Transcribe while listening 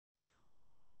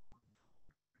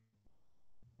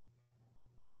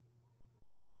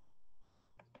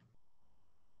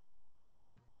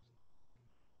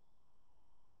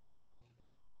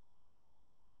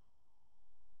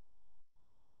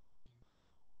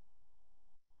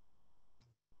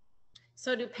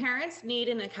So do parents need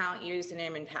an account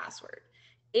username and password?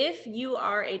 If you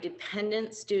are a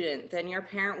dependent student, then your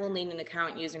parent will need an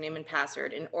account username and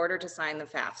password in order to sign the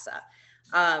FAFSA.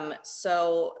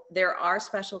 So there are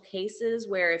special cases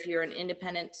where if you're an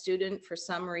independent student for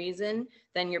some reason,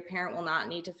 then your parent will not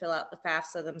need to fill out the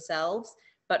FAFSA themselves.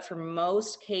 But for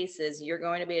most cases, you're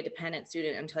going to be a dependent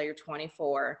student until you're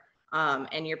 24.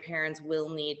 And your parents will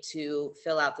need to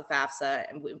fill out the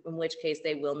FAFSA, in which case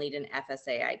they will need an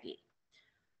FSA ID.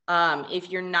 If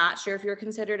you're not sure if you're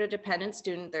considered a dependent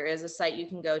student, there is a site you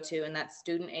can go to, and that's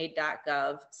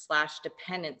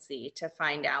studentaid.gov/dependency to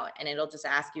find out. And it'll just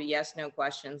ask you yes, no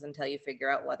questions until you figure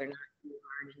out whether or not you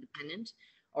are an independent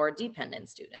or a dependent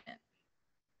student.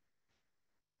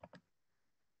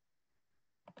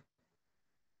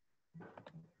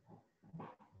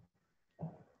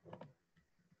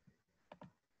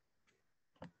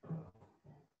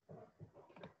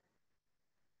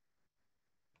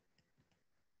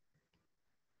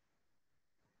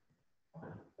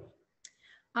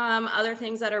 Other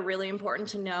things that are really important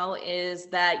to know is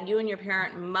that you and your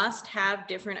parent must have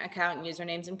different account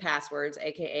usernames and passwords,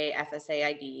 aka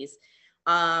FSA IDs.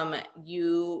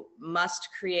 You must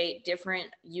create different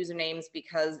usernames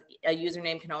because a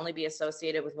username can only be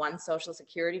associated with one social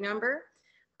security number.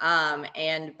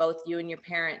 And both you and your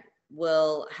parent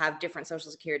will have different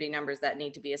social security numbers that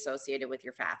need to be associated with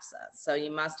your FAFSA. So you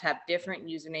must have different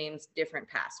usernames, different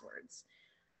passwords.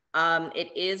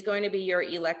 It is going to be your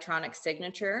electronic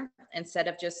signature. Instead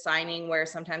of just signing where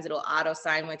sometimes it'll auto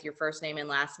sign with your first name and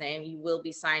last name, you will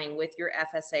be signing with your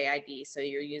FSA ID, so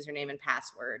your username and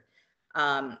password.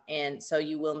 And so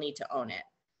you will need to own it.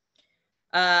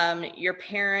 Your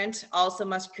parent also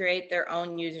must create their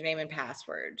own username and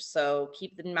password. So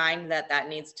keep in mind that that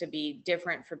needs to be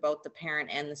different for both the parent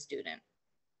and the student.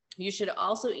 You should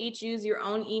also each use your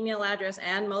own email address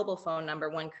and mobile phone number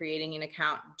when creating an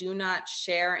account. Do not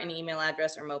share an email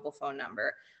address or mobile phone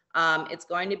number. It's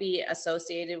going to be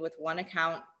associated with one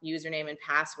account, username and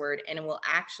password, and it will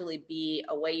actually be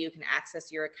a way you can access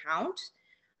your account.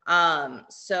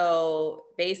 So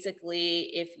basically,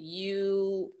 if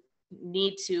you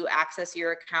need to access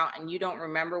your account and you don't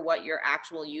remember what your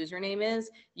actual username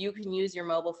is, you can use your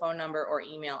mobile phone number or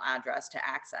email address to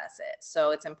access it.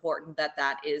 So it's important that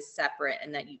that is separate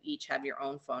and that you each have your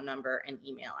own phone number and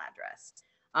email address.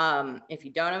 If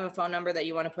you don't have a phone number that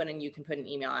you want to put in, you can put an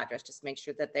email address. Just make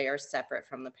sure that they are separate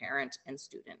from the parent and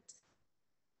student.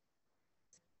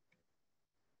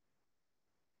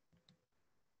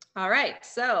 All right,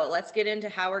 so let's get into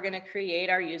how we're going to create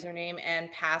our username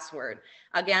and password.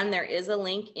 Again, there is a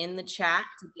link in the chat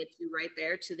to get you right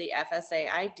there to the FSA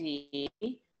ID.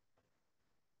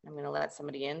 I'm going to let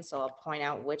somebody in, so I'll point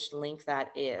out which link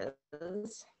that is.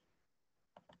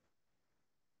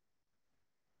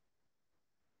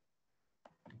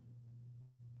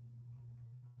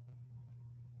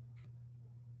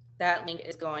 That link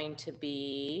is going to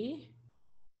be,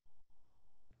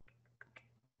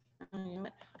 you know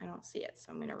what? I don't see it,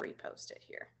 so I'm going to repost it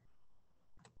here.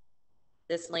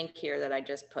 This link here that I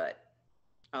just put.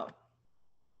 Oh,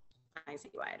 I see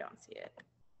why I don't see it.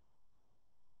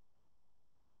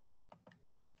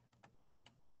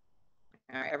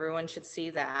 All right, everyone should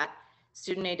see that.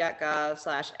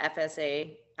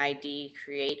 studentaid.gov/FSA ID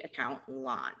create account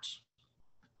launch.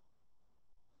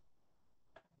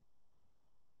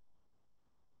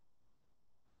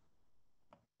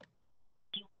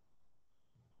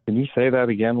 Can you say that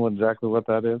again, exactly what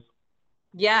that is?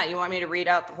 Yeah, you want me to read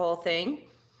out the whole thing?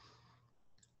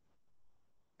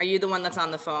 Are you the one that's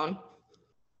on the phone?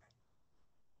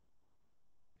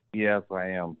 Yes, I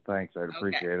am. Thanks, I'd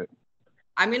appreciate it.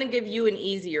 I'm going to give you an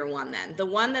easier one then. The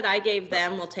one that I gave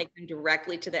them will take them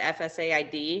directly to the FSA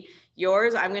ID.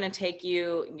 Yours, I'm going to take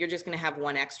you, you're just going to have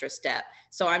one extra step.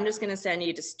 So I'm just going to send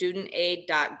you to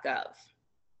studentaid.gov.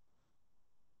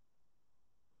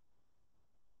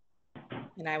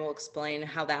 And I will explain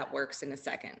how that works in a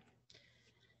second.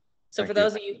 So for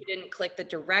those of you who didn't click the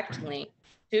direct link,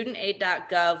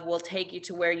 studentaid.gov will take you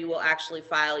to where you will actually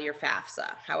file your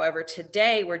FAFSA. However,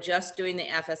 today we're just doing the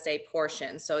FSA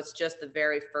portion, so it's just the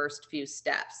very first few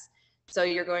steps. So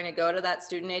you're going to go to that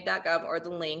studentaid.gov or the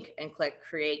link and click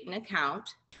create an account.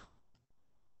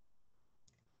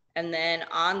 And then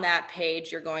on that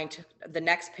page, you're going to, the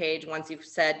next page, once you've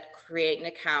said create an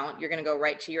account, you're going to go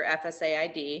right to your FSA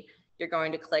ID. You're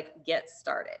going to click get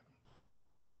started.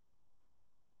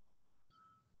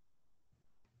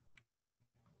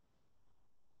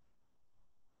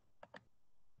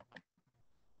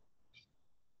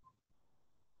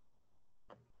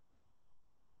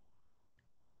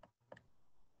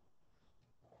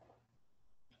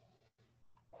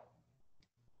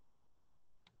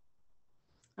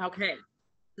 Okay,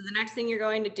 so the next thing you're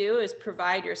going to do is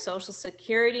provide your social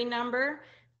security number,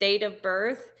 date of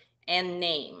birth, and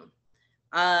name.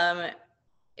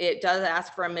 It does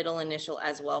ask for a middle initial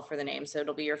as well for the name. So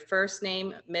it'll be your first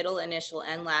name, middle initial,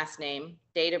 and last name,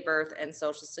 date of birth, and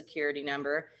social security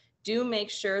number. Do make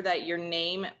sure that your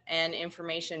name and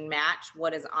information match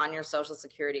what is on your social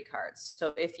security cards.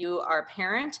 So if you are a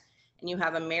parent and you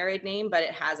have a married name, but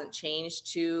it hasn't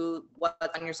changed to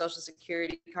what's on your social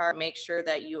security card, make sure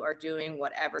that you are doing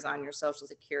whatever's on your social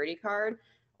security card,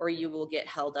 or you will get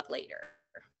held up later.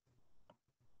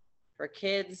 For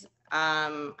kids,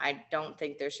 I don't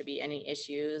think there should be any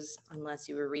issues unless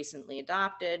you were recently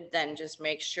adopted. Then just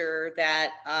make sure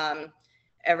that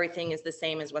everything is the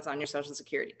same as what's on your social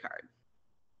security card.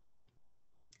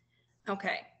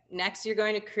 Okay, next you're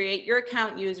going to create your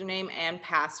account username and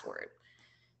password.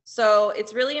 So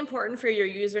it's really important for your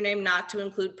username not to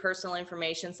include personal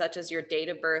information such as your date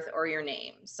of birth or your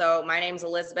name. So my name's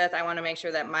Elizabeth. I want to make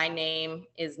sure that my name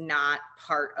is not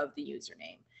part of the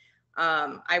username.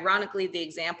 Ironically, the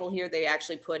example here, they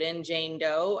actually put in Jane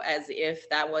Doe as if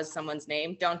that was someone's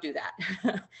name. Don't do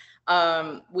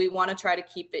that. We want to try to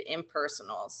keep it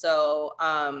impersonal. So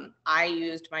I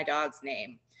used my dog's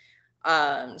name.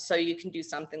 So you can do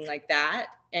something like that.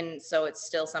 And so it's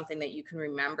still something that you can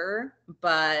remember,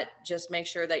 but just make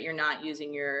sure that you're not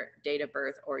using your date of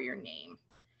birth or your name.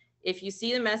 If you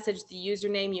see the message, the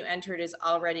username you entered is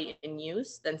already in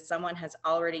use, then someone has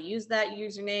already used that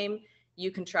username. You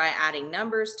can try adding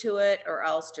numbers to it, or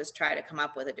else just try to come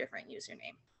up with a different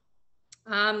username.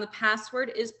 The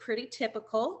password is pretty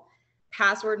typical.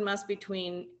 Password must be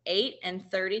between 8 and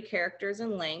 30 characters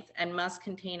in length and must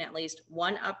contain at least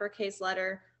one uppercase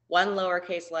letter, one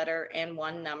lowercase letter, and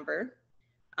one number.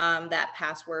 That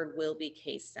password will be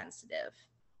case sensitive.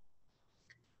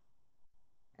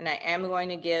 And I am going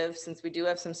to give, since we do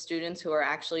have some students who are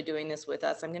actually doing this with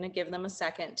us, I'm going to give them a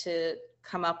second to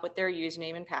come up with their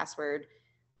username and password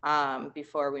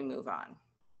before we move on.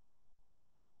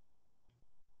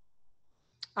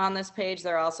 On this page,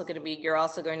 you're also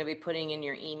going to be putting in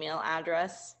your email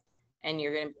address, and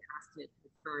you're going to be asked to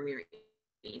confirm your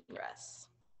email address.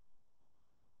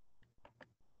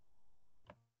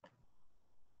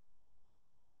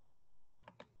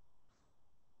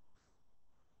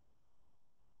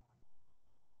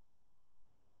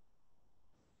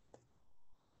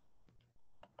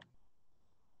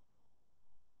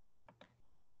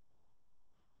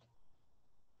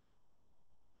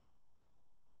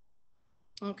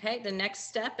 Okay, the next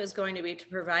step is going to be to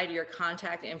provide your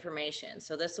contact information.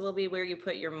 So this will be where you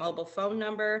put your mobile phone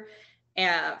number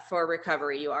for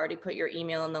recovery. You already put your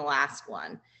email in the last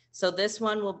one. So this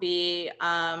one will be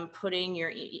putting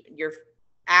your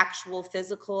actual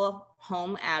physical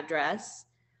home address,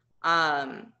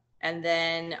 and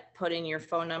then putting your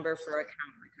phone number for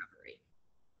account recovery.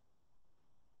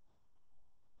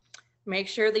 Make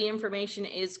sure the information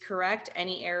is correct.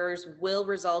 Any errors will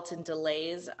result in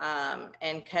delays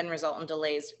and can result in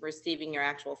delays receiving your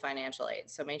actual financial aid.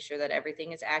 So make sure that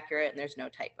everything is accurate and there's no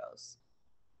typos.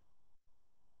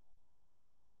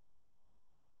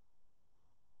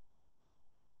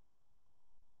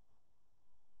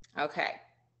 Okay.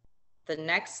 The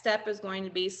next step is going to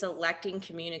be selecting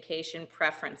communication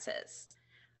preferences.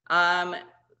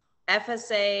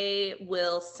 FSA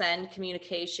will send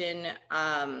communication.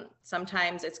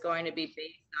 Sometimes it's going to be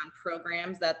based on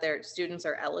programs that their students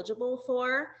are eligible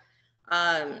for.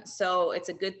 So it's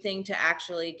a good thing to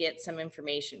actually get some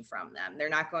information from them. They're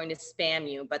not going to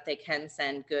spam you, but they can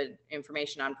send good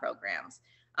information on programs.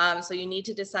 So you need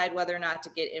to decide whether or not to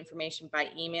get information by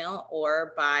email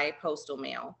or by postal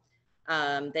mail.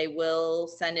 They will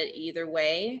send it either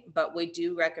way, but we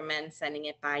do recommend sending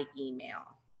it by email.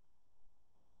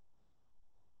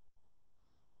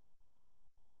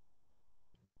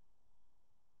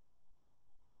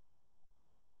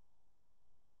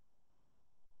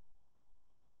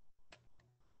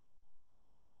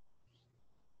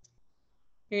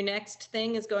 Your next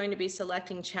thing is going to be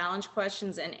selecting challenge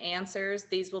questions and answers.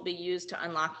 These will be used to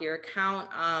unlock your account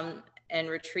and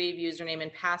retrieve username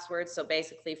and password. So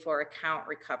basically for account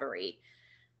recovery.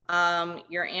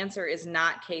 Your answer is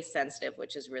not case sensitive,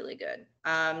 which is really good.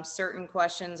 Certain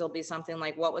questions will be something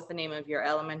like, what was the name of your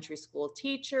elementary school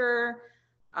teacher?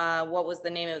 What was the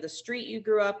name of the street you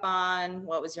grew up on?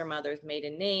 What was your mother's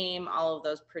maiden name? All of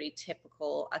those pretty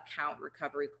typical account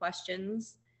recovery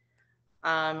questions.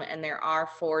 And there are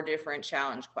 4 different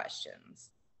challenge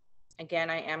questions. Again,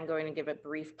 I am going to give a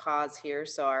brief pause here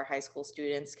so our high school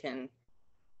students can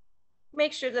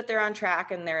make sure that they're on track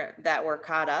and that we're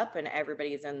caught up and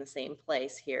everybody's in the same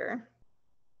place here.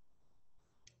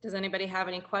 Does anybody have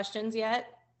any questions yet?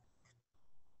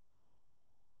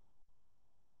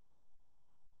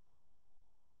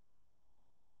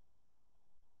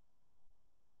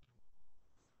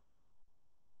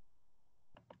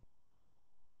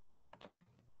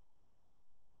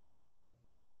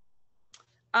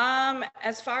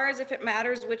 As far as if it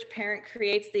matters which parent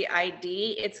creates the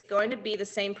ID, it's going to be the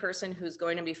same person who's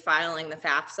going to be filing the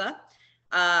FAFSA.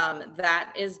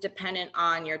 That is dependent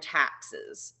on your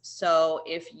taxes. So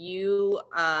if you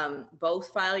both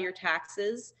file your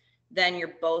taxes, then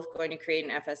you're both going to create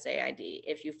an FSA ID.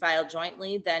 If you file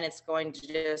jointly, then it's going to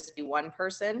just be one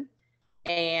person.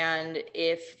 And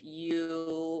if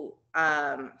you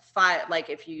file, like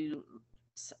if you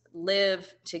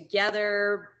live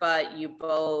together, but you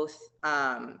both,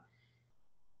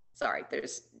 sorry,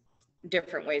 there's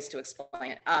different ways to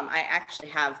explain it. I actually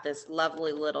have this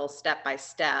lovely little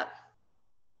step-by-step.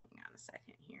 Hang on a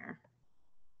second here.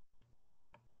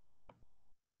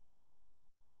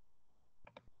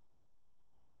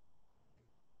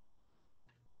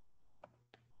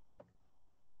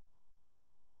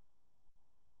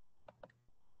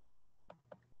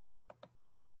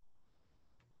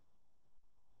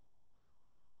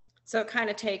 So it kind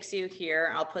of takes you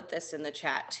here. I'll put this in the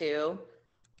chat too.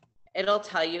 It'll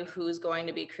tell you who's going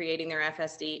to be creating their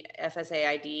FSA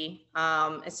ID.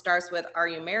 It starts with, are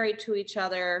you married to each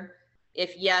other?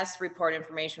 If yes, report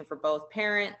information for both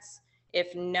parents.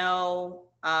 If no,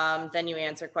 then you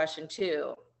answer question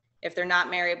 2. If they're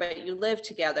not married but you live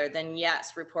together, then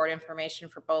yes, report information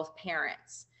for both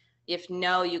parents. If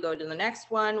no, you go to the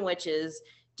next one, which is,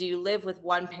 do you live with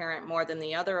one parent more than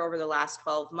the other over the last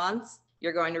 12 months?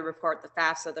 You're going to report the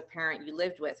FAFSA of the parent you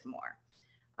lived with more.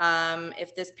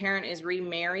 If this parent is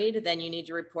remarried, then you need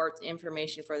to report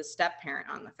information for the step parent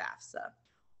on the FAFSA.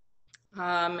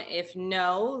 If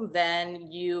no,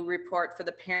 then you report for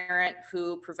the parent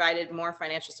who provided more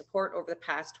financial support over the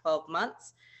past 12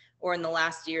 months or in the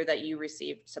last year that you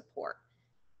received support.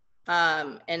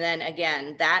 And then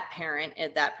again, that parent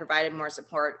that provided more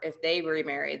support, if they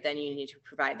remarried, then you need to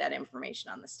provide that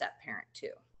information on the step parent too.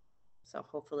 So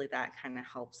hopefully that kind of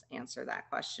helps answer that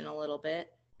question a little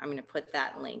bit. I'm going to put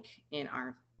that link in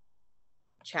our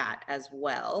chat as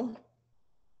well.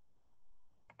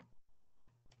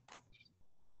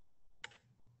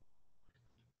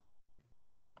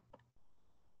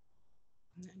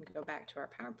 And then go back to our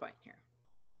PowerPoint here.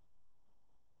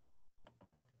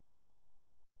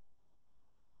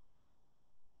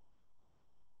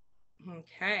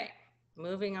 Okay,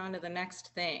 moving on to the next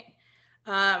thing.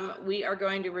 We are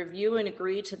going to review and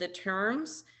agree to the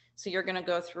terms. So you're going to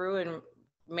go through and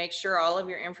make sure all of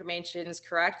your information is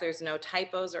correct. There's no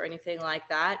typos or anything like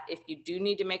that. If you do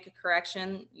need to make a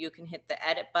correction, you can hit the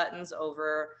edit buttons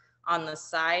over on the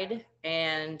side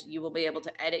and you will be able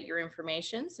to edit your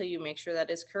information. So you make sure that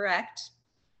is correct.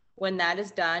 When that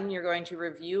is done, you're going to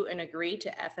review and agree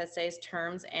to FSA's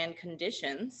terms and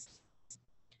conditions.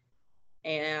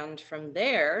 And from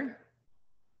there,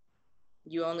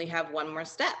 you only have one more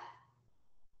step.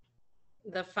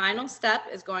 The final step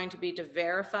is going to be to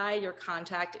verify your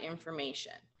contact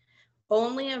information.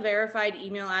 Only a verified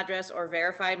email address or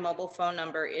verified mobile phone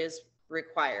number is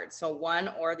required, so one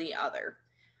or the other.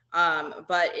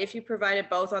 But if you provided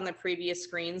both on the previous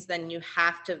screens, then you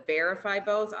have to verify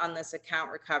both on this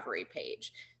account recovery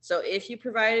page. So if you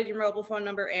provided your mobile phone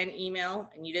number and email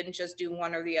and you didn't just do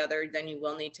one or the other, then you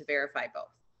will need to verify both.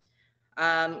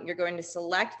 You're going to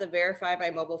select the verify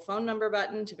by mobile phone number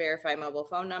button to verify mobile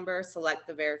phone number, select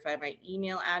the verify by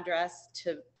email address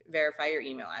to verify your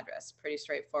email address. Pretty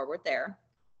straightforward there.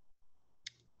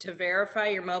 To verify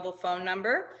your mobile phone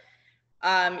number,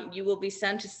 you will be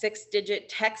sent a 6-digit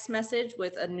text message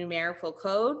with a numerical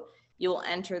code. You will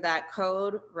enter that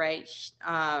code right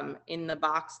in the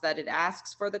box that it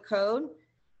asks for the code,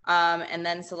 and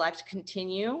then select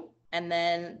continue, and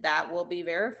then that will be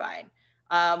verified.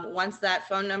 Once that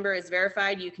phone number is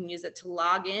verified, you can use it to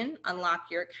log in, unlock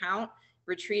your account,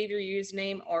 retrieve your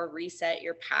username, or reset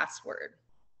your password.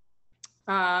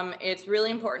 It's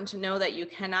really important to know that you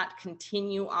cannot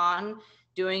continue on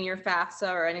doing your FAFSA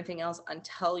or anything else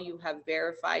until you have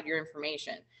verified your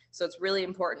information. So it's really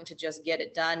important to just get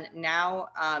it done now.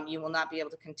 You will not be able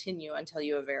to continue until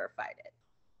you have verified it.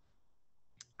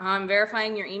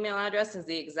 Verifying your email address is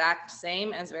the exact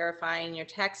same as verifying your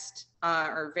text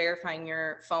or verifying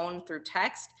your phone through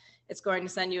text. It's going to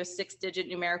send you a 6-digit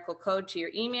numerical code to your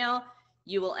email.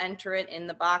 You will enter it in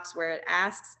the box where it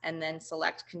asks and then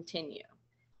select continue.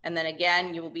 And then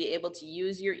again, you will be able to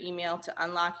use your email to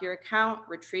unlock your account,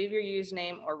 retrieve your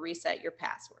username, or reset your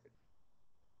password.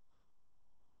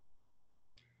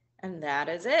 And that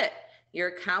is it. Your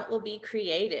account will be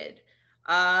created.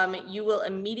 You will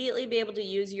immediately be able to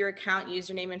use your account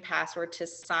username and password to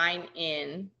sign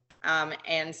in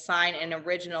and sign an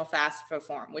original FAFSA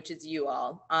form, which is you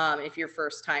all, if you're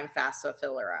first-time FAFSA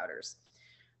filler outers.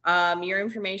 Your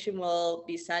information will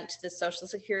be sent to the Social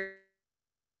Security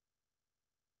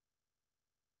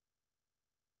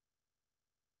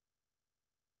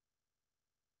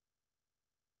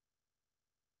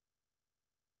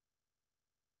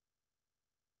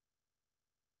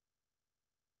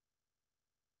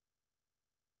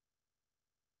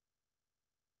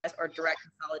or direct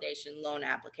consolidation loan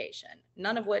application,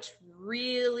 none of which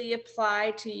really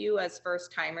apply to you as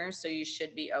first timers, so you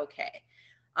should be okay.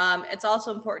 It's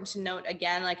also important to note,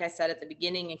 again, like I said at the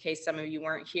beginning, in case some of you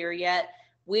weren't here yet,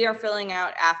 we are filling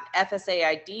out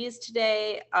FSA IDs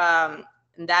today, and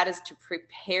that is to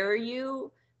prepare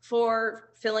you for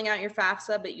filling out your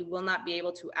FAFSA, but you will not be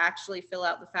able to actually fill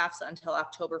out the FAFSA until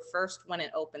October 1st when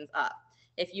it opens up.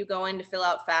 If you go in to fill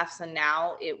out FAFSA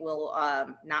now, it will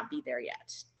not be there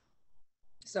yet.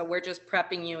 So we're just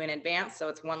prepping you in advance, so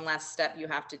it's one less step you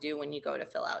have to do when you go to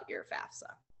fill out your FAFSA.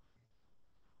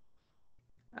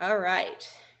 All right.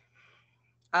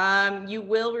 You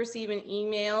will receive an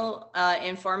email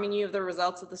informing you of the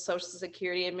results of the Social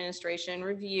Security Administration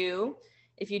review.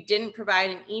 If you didn't provide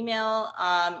an email,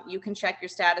 you can check your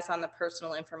status on the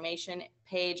personal information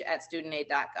page at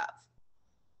studentaid.gov.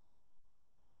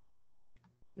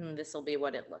 And this will be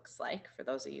what it looks like for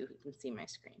those of you who can see my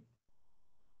screen.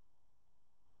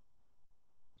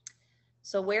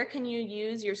 So where can you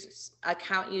use your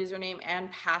account username and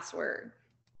password?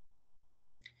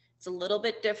 It's a little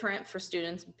bit different for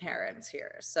students and parents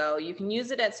here. So you can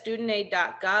use it at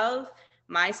studentaid.gov,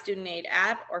 My Student Aid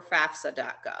app, or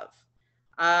FAFSA.gov.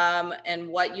 And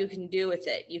what you can do with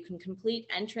it, you can complete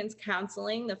entrance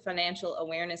counseling, the financial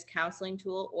awareness counseling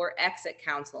tool, or exit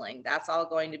counseling. That's all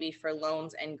going to be for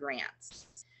loans and grants.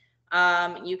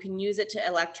 You can use it to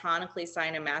electronically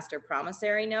sign a master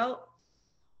promissory note.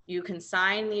 You can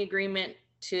sign the agreement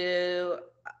to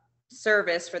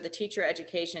service for the teacher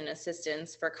education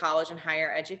assistance for college and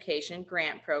higher education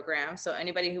grant program. So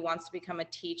anybody who wants to become a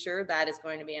teacher, that is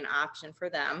going to be an option for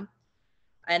them.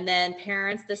 And then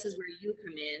parents, this is where you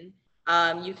come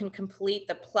in. You can complete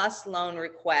the PLUS loan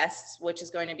requests, which is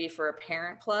going to be for a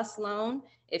Parent Plus loan.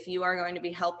 If you are going to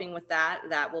be helping with that,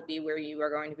 that will be where you are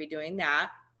going to be doing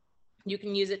that. You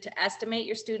can use it to estimate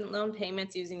your student loan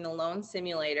payments using the loan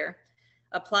simulator.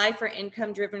 Apply for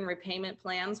income-driven repayment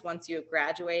plans once you have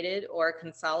graduated, or a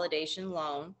consolidation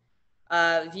loan.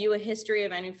 View a history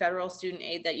of any federal student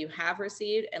aid that you have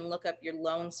received, and look up your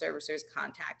loan servicer's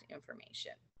contact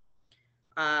information.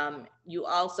 You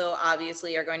also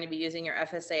obviously are going to be using your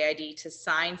FSA ID to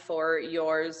sign for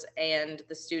yours and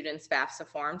the student's FAFSA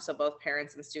form. So both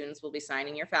parents and students will be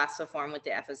signing your FAFSA form with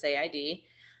the FSA ID.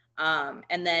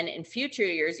 And then in future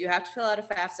years, you have to fill out a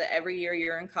FAFSA every year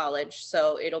you're in college.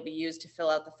 So it'll be used to fill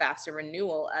out the FAFSA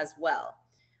renewal as well.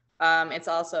 It's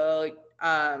also,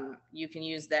 you can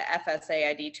use the FSA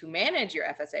ID to manage your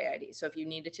FSA ID. So if you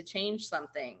needed to change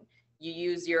something, you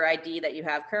use your ID that you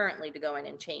have currently to go in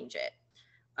and change it.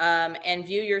 And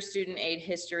view your student aid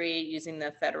history using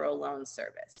the Federal Loan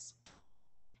Service.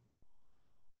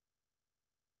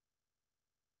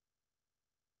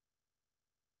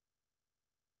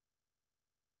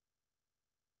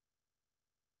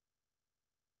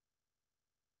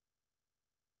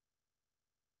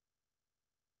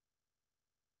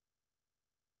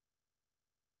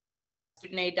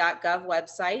 studentaid.gov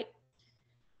website.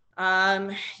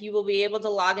 You will be able to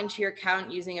log into your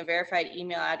account using a verified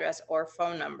email address or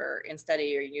phone number instead of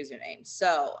your username.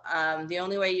 So the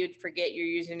only way you'd forget your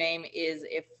username is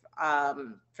if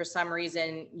for some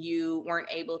reason you weren't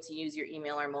able to use your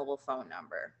email or mobile phone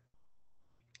number.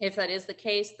 If that is the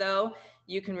case, though,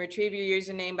 you can retrieve your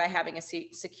username by having a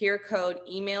secure code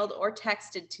emailed or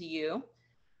texted to you,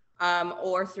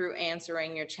 or through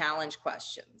answering your challenge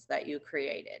questions that you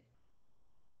created.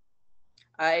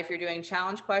 If you're doing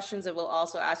challenge questions, it will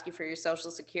also ask you for your social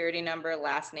security number,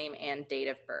 last name, and date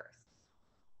of birth.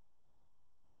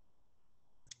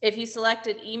 If you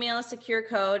selected email a secure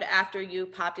code after you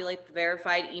populate the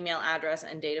verified email address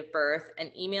and date of birth,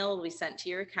 an email will be sent to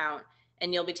your account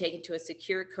and you'll be taken to a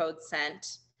secure code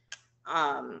sent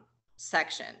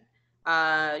section.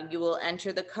 You will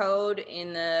enter the code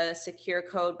in the secure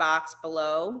code box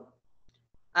below.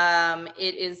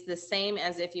 It is the same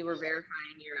as if you were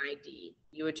verifying your ID.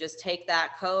 You would just take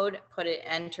that code,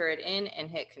 enter it in, and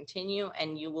hit continue,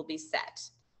 and you will be set.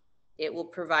 It will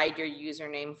provide your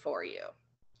username for you.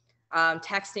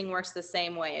 Texting works the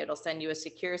same way. It'll send you a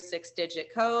secure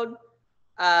 6-digit code.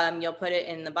 You'll put it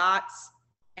in the box,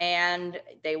 and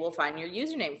they will find your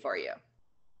username for you.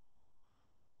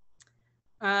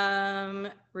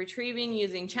 Retrieving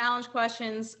using challenge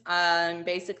questions.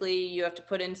 Basically, you have to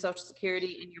put in social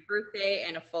security and your birthday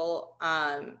and a full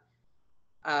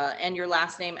and your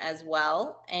last name as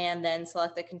well, and then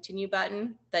select the continue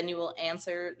button. Then you will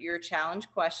answer your challenge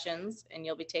questions and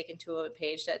you'll be taken to a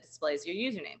page that displays your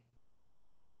username.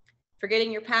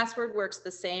 Forgetting your password works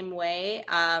the same way.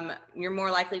 You're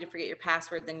more likely to forget your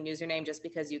password than username, just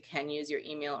because you can use your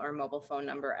email or mobile phone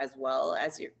number as well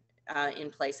as your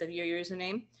in place of your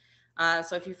username.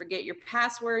 So if you forget your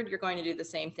password, you're going to do the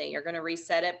same thing. You're going to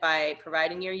reset it by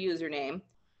providing your username,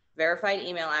 verified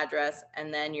email address,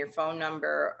 and then your phone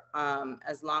number,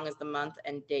 as long as the month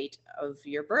and date of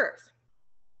your birth.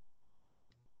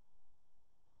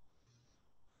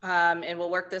 It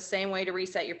will work the same way to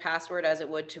reset your password as it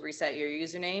would to reset your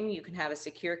username. You can have a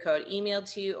secure code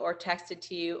emailed to you or texted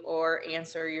to you or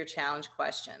answer your challenge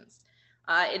questions.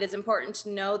 It is important to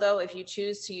know, though, if you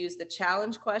choose to use the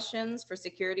challenge questions for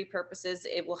security purposes,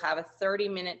 it will have a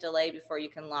 30-minute delay before you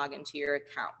can log into your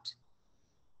account.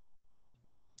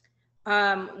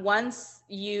 Once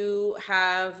you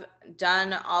have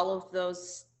done all of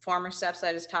those former steps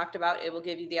I just talked about, it will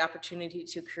give you the opportunity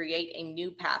to create a new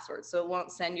password. So it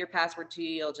won't send your password to you,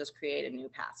 you'll just create a new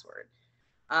password.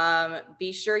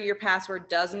 Be sure your password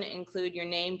doesn't include your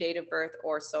name, date of birth,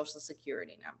 or social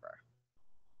security number.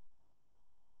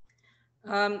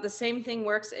 The same thing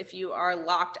works if you are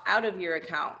locked out of your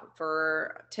account.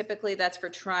 Typically that's for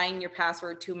trying your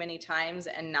password too many times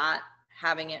and not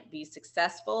having it be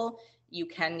successful. You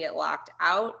can get locked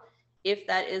out. If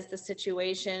that is the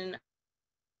situation,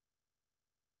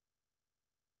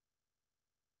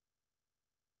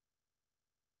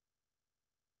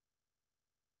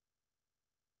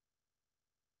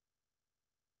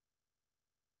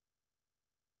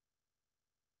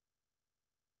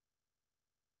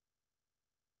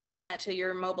 to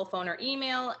your mobile phone or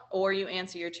email, or you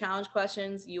answer your challenge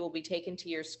questions, you will be taken to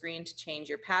your screen to change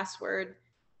your password,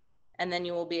 and then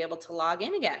you will be able to log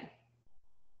in again.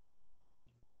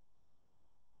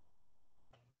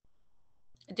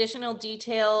 Additional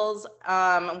details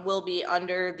will be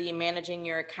under the Managing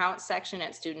Your Account section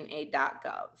at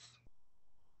studentaid.gov.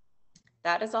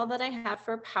 That is all that I have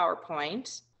for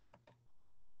PowerPoint.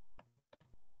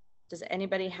 Does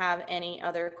anybody have any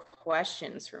other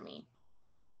questions for me?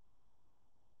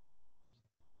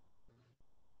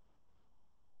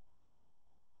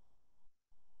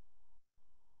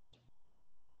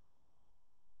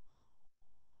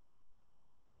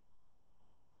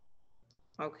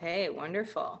 Okay,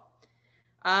 wonderful.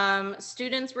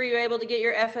 Students, were you able to get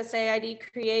your FSA ID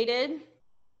created?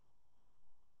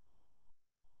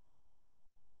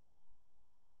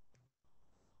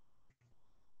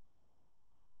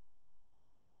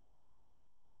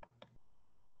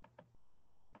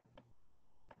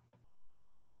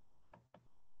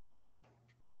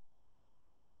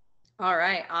 All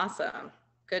right, awesome.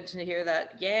 Good to hear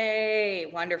that. Yay,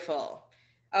 wonderful.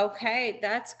 Okay,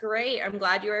 that's great. I'm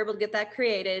glad you were able to get that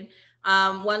created.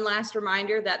 One last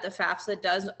reminder that the FAFSA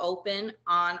does open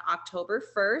on October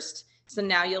 1st. So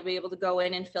now you'll be able to go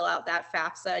in and fill out that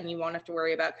FAFSA and you won't have to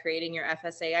worry about creating your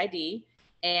FSA ID.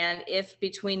 And if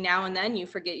between now and then you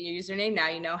forget your username, now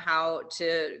you know how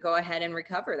to go ahead and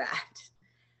recover that.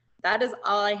 That is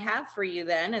all I have for you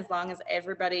then, as long as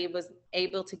everybody was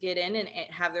able to get in and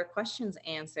have their questions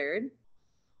answered.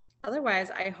 Otherwise,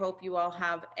 I hope you all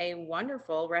have a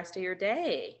wonderful rest of your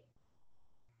day.